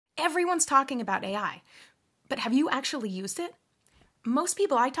Everyone's talking about AI, but have you actually used it? Most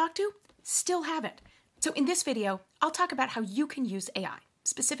people I talk to still haven't. So in this video, I'll talk about how you can use AI,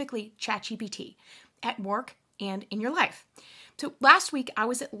 specifically ChatGPT, at work and in your life. So last week, I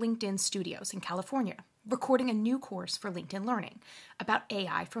was at LinkedIn Studios in California, recording a new course for LinkedIn Learning about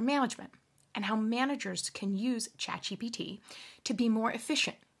AI for management and how managers can use ChatGPT to be more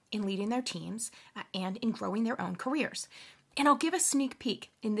efficient in leading their teams and in growing their own careers. And I'll give a sneak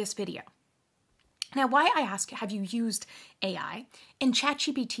peek in this video. Now, why I ask, have you used AI? And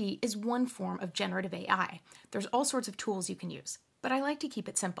ChatGPT is one form of generative AI. There's all sorts of tools you can use, but I like to keep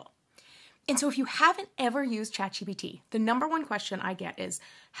it simple. And so if you haven't ever used ChatGPT, the number one question I get is,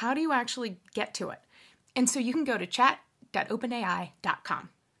 how do you actually get to it? And so you can go to chat.openai.com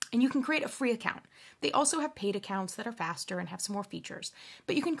and you can create a free account. They also have paid accounts that are faster and have some more features,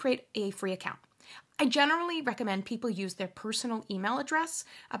 but you can create a free account. I generally recommend people use their personal email address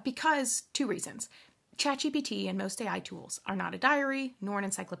because two reasons. ChatGPT and most AI tools are not a diary nor an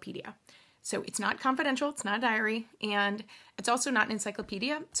encyclopedia. So it's not confidential, it's not a diary, and it's also not an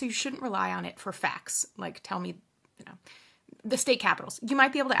encyclopedia, so you shouldn't rely on it for facts, like tell me, the state capitals. You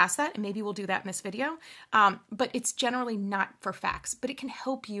might be able to ask that, and maybe we'll do that in this video, but it's generally not for facts, but it can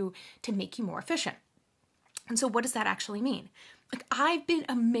help you to make you more efficient. And so what does that actually mean? Like, I've been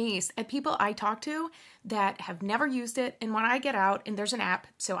amazed at people I talk to that have never used it, and when I get out, and there's an app,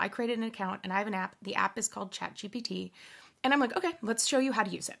 so I created an account, and I have an app, the app is called ChatGPT, and I'm like, okay, let's show you how to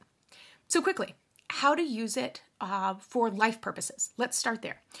use it. So quickly, how to use it for life purposes. Let's start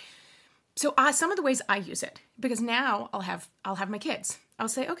there. So some of the ways I use it, because now I'll have my kids. I'll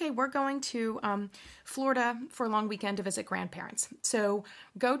say, okay, we're going to Florida for a long weekend to visit grandparents. So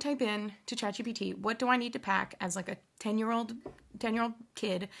go type in to ChatGPT, what do I need to pack as like a 10-year-old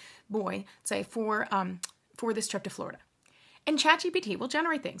kid, boy, say for this trip to Florida. And ChatGPT will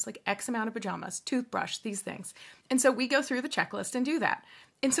generate things like X amount of pajamas, toothbrush, these things. And so we go through the checklist and do that.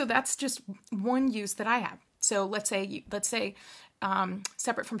 And so that's just one use that I have. So let's say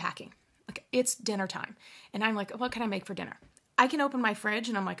separate from packing, like it's dinner time. And I'm like, what can I make for dinner? I can open my fridge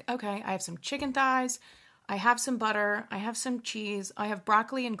and I'm like, okay, I have some chicken thighs. I have some butter. I have some cheese. I have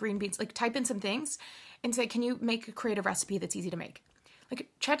broccoli and green beans. Like type in some things and say, can you make a creative recipe that's easy to make? Like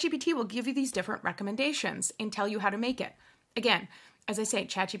ChatGPT will give you these different recommendations and tell you how to make it. Again, as I say,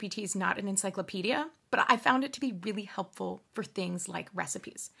 ChatGPT is not an encyclopedia, but I found it to be really helpful for things like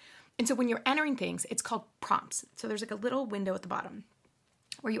recipes. And so when you're entering things, it's called prompts. So there's like a little window at the bottom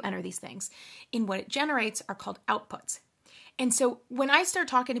where you enter these things. And what it generates are called outputs. And so when I start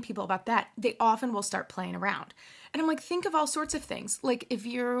talking to people about that, they often will start playing around. And I'm like, think of all sorts of things. Like if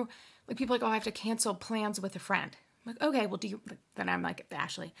you're, like people are like, oh, I have to cancel plans with a friend. I'm like, okay, well, then I'm like,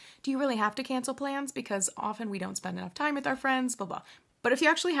 Ashley, do you really have to cancel plans? Because often we don't spend enough time with our friends, blah, blah. But if you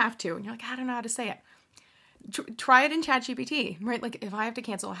actually have to, and you're like, I don't know how to say it, try it in ChatGPT, right? Like if I have to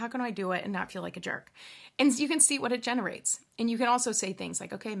cancel, how can I do it and not feel like a jerk? And you can see what it generates. And you can also say things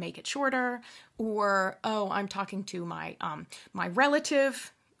like, okay, make it shorter, or, oh, I'm talking to my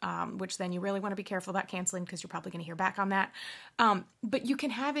relative, which then you really want to be careful about canceling because you're probably going to hear back on that. But you can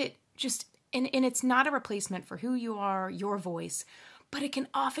have it just, and it's not a replacement for who you are, your voice, but it can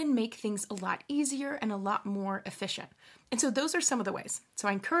often make things a lot easier and a lot more efficient. And so those are some of the ways. So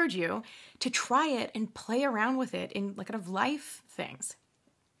I encourage you to try it and play around with it in like kind of life things.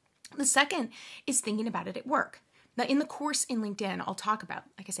 The second is thinking about it at work. Now in the course in LinkedIn, I'll talk about,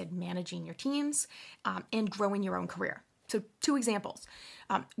 like I said, managing your teams and growing your own career. So two examples.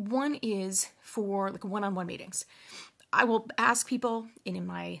 One is for like one-on-one meetings. I will ask people in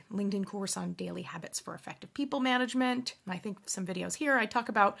my LinkedIn course on daily habits for effective people management. I think some videos here, I talk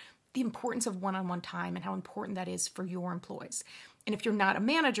about the importance of one-on-one time and how important that is for your employees. And if you're not a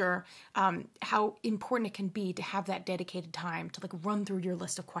manager, how important it can be to have that dedicated time to like run through your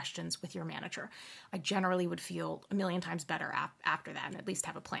list of questions with your manager. I generally would feel a million times better after that and at least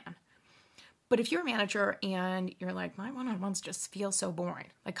have a plan. But if you're a manager and you're like, my one-on-ones just feel so boring,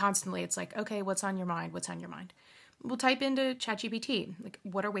 like constantly it's like, okay, what's on your mind? What's on your mind? We'll type into ChatGPT, like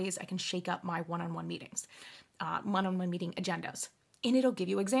what are ways I can shake up my one-on-one meetings, one-on-one meeting agendas, and it'll give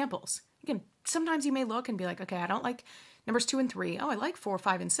you examples. Again, sometimes you may look and be like, okay, I don't like numbers 2 and 3. Oh, I like 4,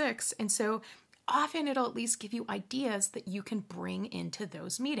 5, and 6. And so often it'll at least give you ideas that you can bring into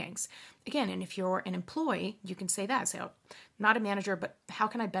those meetings. Again, and if you're an employee, you can say that. Say, oh, not a manager, but how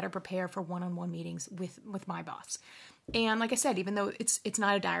can I better prepare for one-on-one meetings with my boss? And like I said, even though it's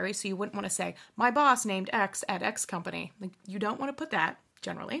not a diary, so you wouldn't want to say, my boss named X at X company. Like, you don't want to put that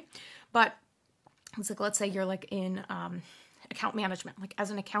generally. But it's like, let's say you're like in account management. Like as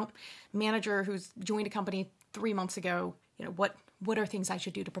an account manager who's joined a company 3 months ago, what what are things I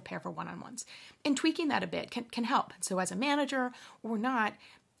should do to prepare for one-on-ones? And tweaking that a bit can help. So as a manager or not,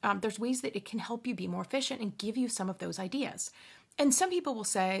 there's ways that it can help you be more efficient and give you some of those ideas. And some people will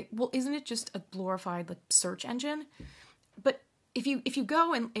say, well, isn't it just a glorified like search engine? But if you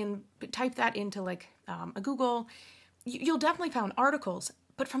go and type that into like a Google, you'll definitely find articles.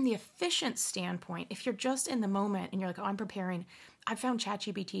 But from the efficient standpoint, if you're just in the moment and you're like, oh, I'm preparing, I've found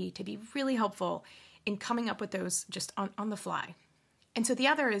ChatGPT to be really helpful in coming up with those just on the fly. And so the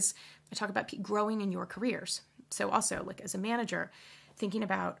other is, I talk about growing in your careers. So also, like as a manager, thinking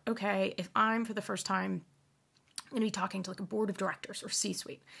about, okay, if I'm for the first time going to be talking to like a board of directors or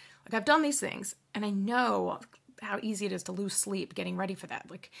C-suite, like I've done these things and I know how easy it is to lose sleep getting ready for that.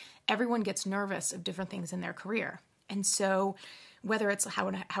 Like everyone gets nervous of different things in their career. And so whether it's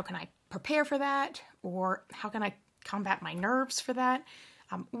how can I prepare for that, or how can I combat my nerves for that,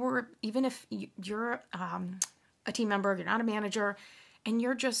 or even if you're a team member, you're not a manager, and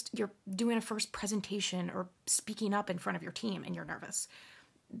you're doing a first presentation or speaking up in front of your team and you're nervous,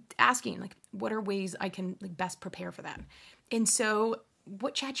 asking like, what are ways I can like best prepare for that? And so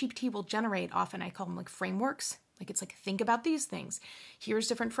what ChatGPT will generate, often I call them like frameworks. Like it's like, think about these things. Here's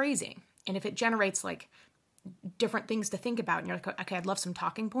different phrasing. And if it generates like different things to think about, and you're like, okay, I'd love some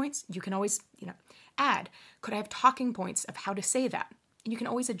talking points, you can always, add, could I have talking points of how to say that? And you can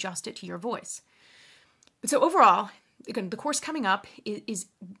always adjust it to your voice. So overall, again, the course coming up is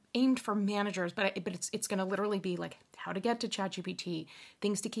aimed for managers, but it's going to literally be like how to get to ChatGPT,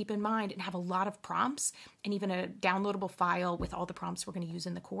 things to keep in mind, and have a lot of prompts, and even a downloadable file with all the prompts we're going to use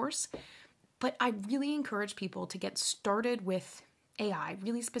in the course. But I really encourage people to get started with AI,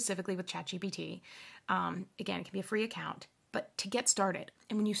 really specifically with ChatGPT. Again, it can be a free account, but to get started.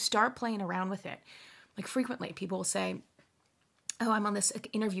 And when you start playing around with it, like frequently people will say, oh, I'm on this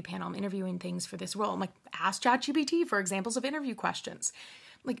interview panel, I'm interviewing things for this role. I'm like, ask ChatGPT for examples of interview questions.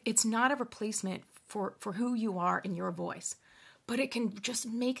 Like, it's not a replacement for who you are in your voice, but it can just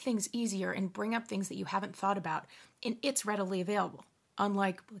make things easier and bring up things that you haven't thought about, and it's readily available.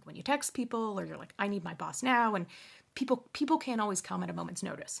 Unlike like when you text people or you're like, I need my boss now, and people can't always come at a moment's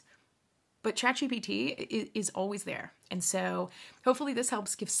notice. But ChatGPT is always there. And so hopefully this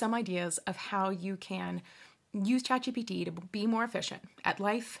helps give some ideas of how you can use ChatGPT to be more efficient at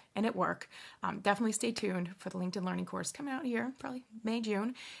life and at work. Definitely stay tuned for the LinkedIn Learning course coming out here, probably May,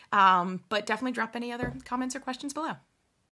 June. But definitely drop any other comments or questions below.